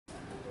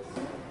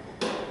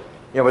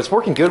Yeah, but it's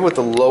working good with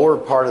the lower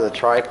part of the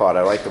tripod.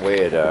 I like the way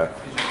it.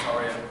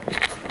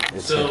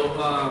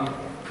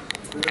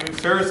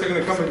 Sarah's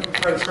gonna come and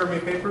try to serve me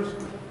papers.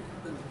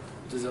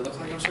 Does it look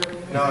like I'm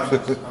serving? No.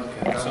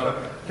 Okay. So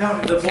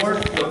the board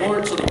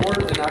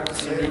enacted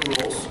some new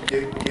rules.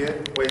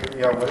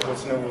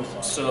 What's new rules?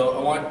 So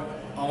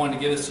I want to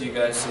give this to you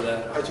guys so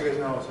that How'd you guys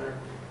know, sir?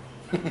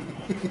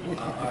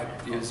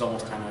 it was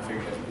almost time. I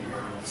figured I'd be here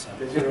anyway. So.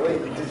 Did you really?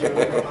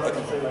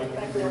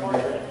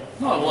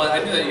 No, well, I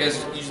knew that you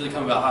guys usually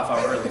come about half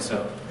hour early,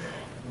 so.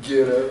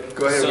 Get up.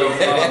 Go ahead. So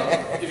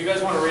if you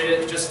guys want to read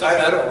it, just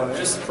stuff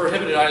just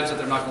prohibited items that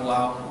they're not going to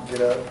allow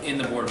in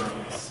the boardroom.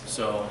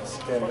 So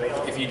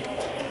if you,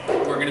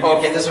 we're going to.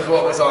 Okay, this was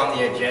what was on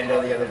the agenda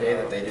the other day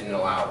that they didn't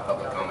allow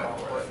public comment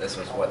for. This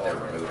was what they're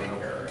removing,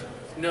 or?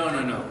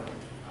 No.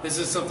 This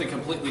is something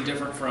completely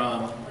different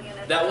from.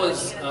 That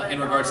was in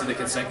regards to the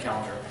consent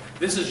calendar.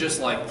 This is just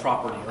like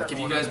property. Like if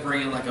you guys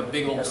bring in like a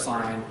big old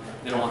sign,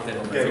 they don't want that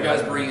in there. If you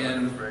guys bring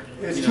in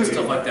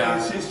stuff like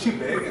that. It's too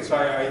big, and so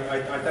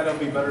I thought it would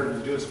be better to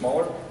do it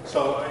smaller.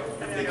 So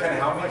they kind of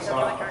helped me.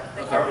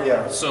 So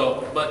yeah.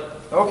 So, but.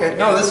 Okay.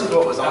 No, this is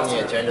what was on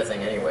the agenda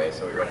thing anyway,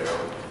 so we read it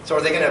over. So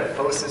are they going to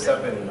post this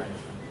up in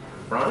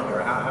front,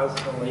 or how's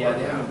it going to Yeah,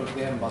 they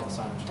haven't bought the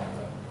signage tag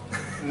though.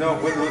 No,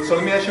 so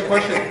let me ask you a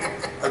question.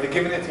 Are they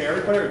giving it to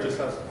everybody or just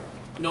us?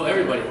 No,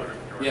 everybody.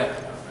 Yeah.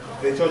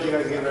 They told you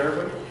guys to give it to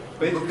everybody?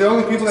 But the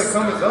only people that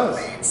come is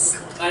us.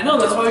 I know,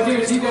 that's why I gave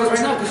it to you guys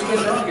right now, because you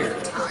guys are out here.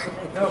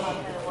 No.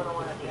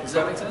 Does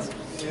that make sense?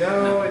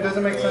 No, it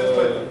doesn't make sense,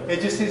 but it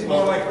just seems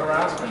more like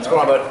harassment. What's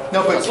going on, bud?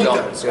 No, but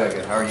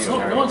Good. How are you?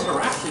 No one's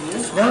harassing you.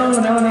 No.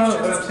 What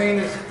I'm saying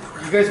is,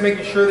 you guys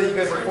making sure that you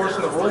guys are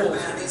enforcing the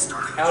rules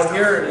out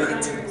here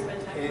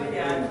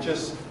and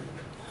just,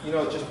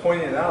 just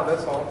pointing it out.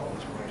 That's all.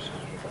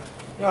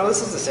 No,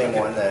 this is the same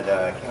one that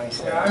County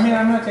said. Yeah, I mean,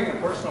 I'm not taking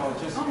it personal.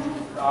 It's just,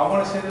 I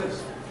want to say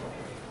this.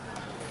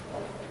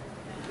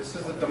 This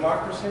is a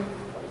democracy,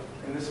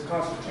 and this is a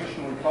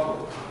constitutional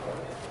republic.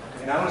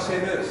 And I want to say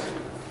this.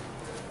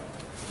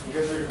 You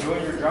guys are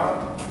doing your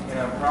job, and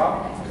I'm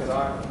proud, because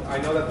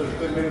I know that there's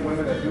good men and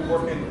women that do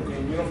work in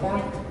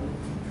uniform,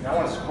 and I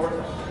want to support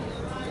them. I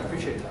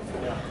appreciate that.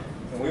 Yeah.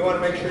 And we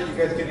want to make sure you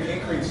guys get an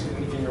increase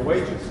in your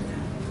wages.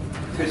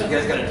 Because you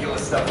guys got to deal with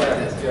stuff like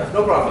this. Yeah.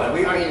 No problem.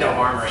 We mean no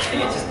harm or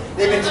anything. It's just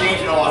they've been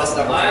changing a lot of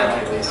stuff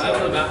lately.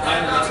 So.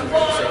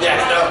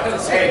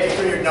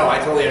 No, I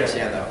totally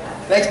understand though.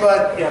 Thanks,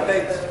 bud. Yeah,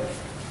 thanks.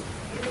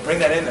 Bring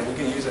that in, and we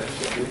can use it.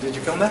 Did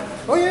you film that?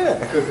 Oh yeah.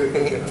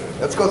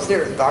 Let's go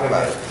upstairs and talk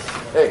about it.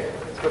 Hey,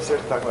 let's go upstairs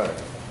and talk about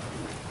it.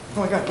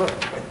 Oh my God, look.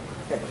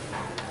 Hey.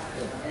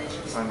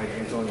 Sign by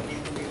Antonio.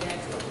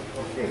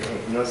 Hey,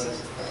 you notice this?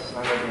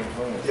 Sign by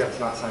Antonio. Yeah. It's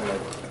not signed by.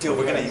 Dude,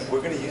 we're gonna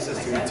use this,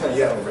 dude.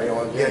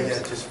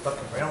 Just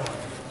fucking rail on it.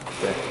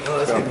 Okay. No,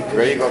 that's gonna be good.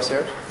 Ready to go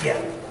upstairs? Yeah.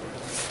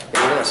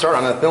 We're gonna start.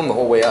 I'm gonna film the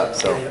whole way up.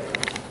 So.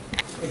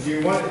 Do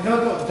you want?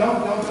 No,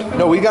 don't.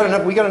 No, we got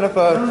enough. We got enough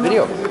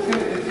video.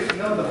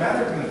 No, the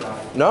battery's gonna die.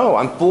 No,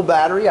 I'm full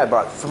battery. I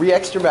brought 3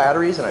 extra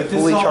batteries, and I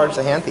fully charged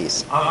the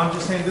handpiece. I'm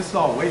just saying this is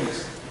all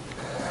waste.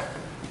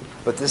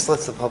 But this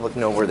lets the public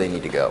know where they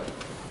need to go.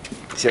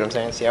 See what I'm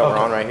saying? See how we're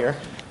on right here?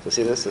 So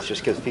see this? This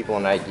just gives people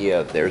an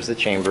idea. There's the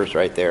chambers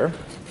right there.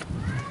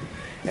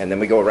 And then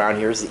we go around.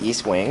 Here's the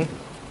east wing.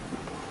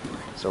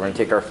 So we're going to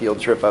take our field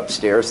trip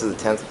upstairs to the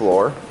 10th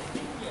floor.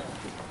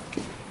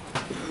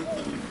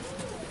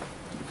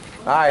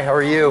 Hi, how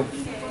are you?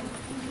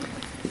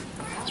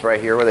 It's right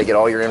here where they get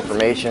all your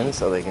information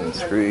so they can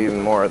screw you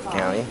even more at the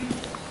county.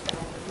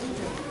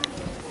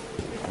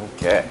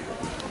 Okay.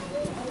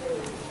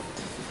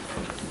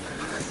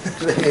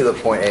 They knew the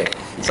point. Hey,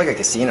 it's like a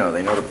casino.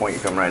 They know the point you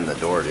come right in the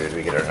door, dude.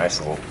 We get our nice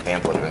little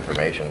pamphlet of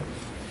information.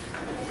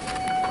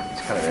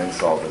 It's kind of an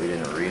insult that we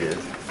didn't read it.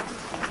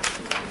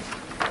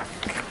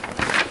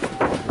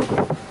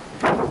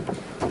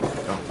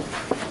 Oh.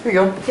 Here you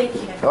go. Thank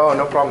you. Oh,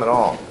 no problem at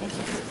all.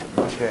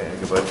 Okay,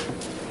 good bud.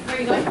 Where are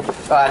you going?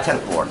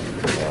 10th floor.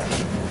 Yeah.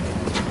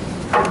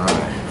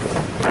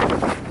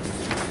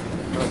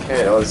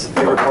 Okay, well, this is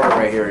the recording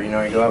right here. You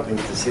know, you go up and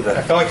get to see I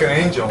that. felt like an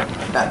angel.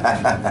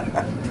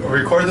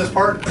 Record this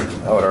part?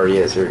 Oh, it already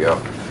is. Here we go.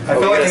 I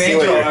feel like an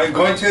angel. I'm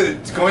going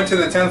to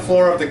the 10th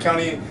floor of the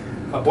county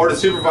board of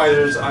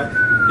supervisors.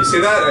 You see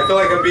that? I feel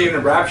like I'm being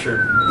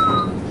raptured.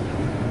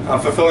 I'm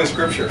fulfilling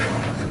scripture.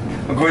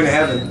 I'm going to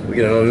heaven. We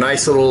get a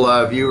nice little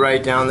view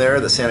right down there,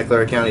 the Santa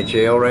Clara County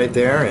Jail right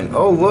there, and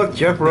oh look,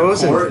 Jeff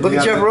Rosen. Look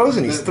at Jeff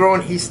Rosen. He's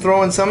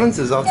throwing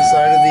summonses off the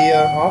side of the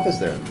office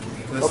there.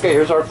 Okay,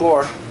 here's our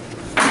floor.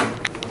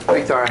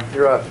 Victor,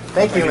 you're up.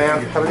 Thank you,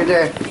 ma'am. Have a good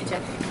day. You too.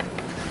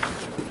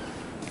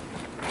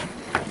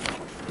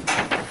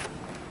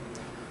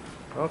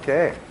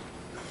 Okay.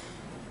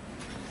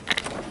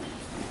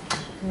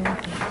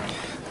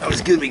 That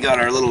was good. We got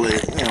our little,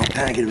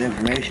 packet of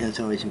information. That's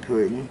always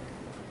important.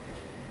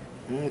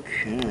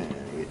 Okay,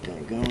 get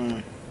that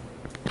going.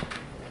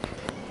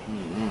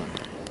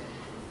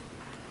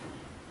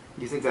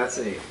 You think that's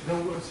a?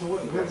 No, so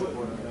what? No,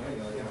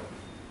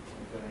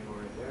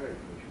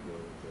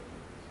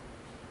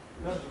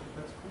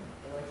 that's cool.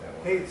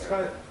 Hey,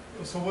 Scott,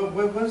 so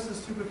what was the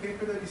stupid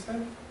paper that you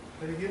said?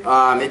 That you gave?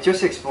 It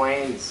just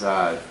explains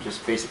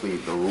just basically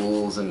the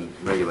rules and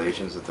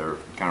regulations that they're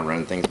kind of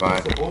running things by.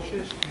 It's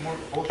bullshit, more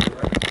bullshit,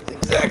 right? That's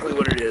exactly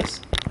what it is.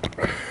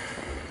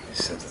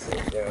 Set the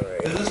thing down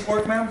right. Does this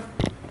work, ma'am?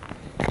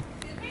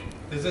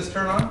 Does this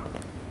turn on?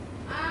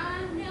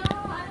 No,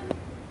 I don't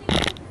think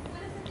so.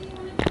 What is it that you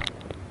want to do?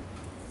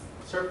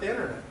 Surf the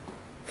internet.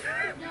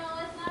 No,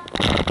 it's not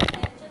for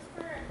it, just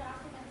for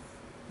documents.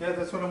 Yeah,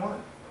 that's what I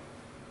want.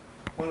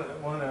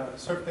 Want to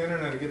surf the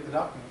internet to get the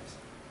documents.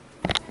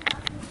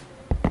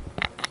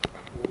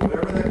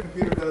 Whatever that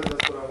computer does,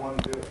 that's what I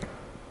want to do.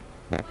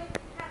 Like,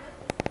 have a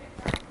specific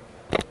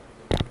document.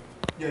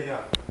 Yeah.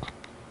 Have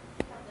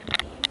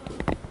the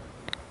name.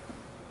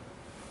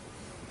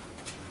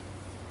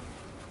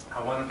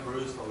 I want to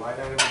peruse the light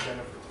item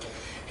agenda for today.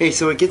 Hey,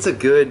 so it gets a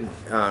good,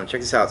 check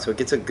this out. So it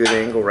gets a good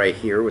angle right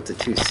here with the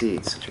two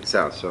seats. Check this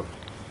out. So,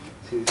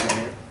 see this right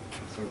here?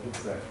 So it gets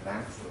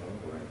that's the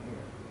angle right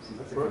here. See,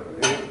 that's a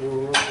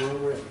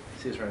good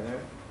see this right there?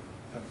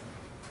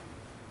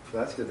 So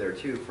that's good there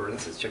too. For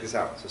instance, check this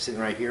out. So sitting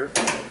right here,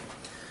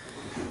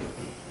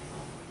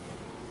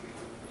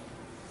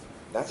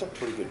 that's a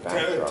pretty good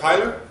backdrop.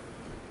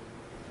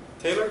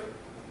 Taylor?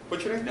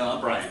 What's your name? No,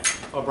 I'm Brian.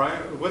 Oh,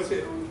 Brian. What's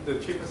the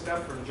chief of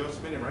staff from Joe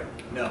Smith, right?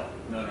 No.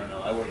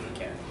 I work for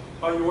Ken.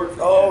 Oh, you work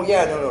for Oh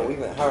yeah,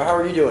 no. How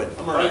are you doing?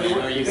 I'm alright. How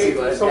are you? Hey,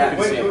 so, Yeah,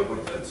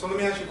 so let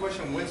me ask you a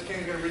question. When's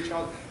Ken going to reach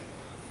out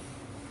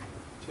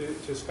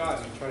to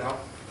Scott and try to help?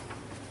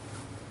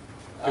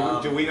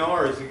 Do we know,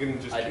 or is he going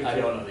to just... I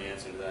don't know the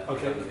answer to that.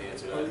 Okay. I don't know the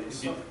answer to that.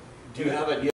 So- Do you have a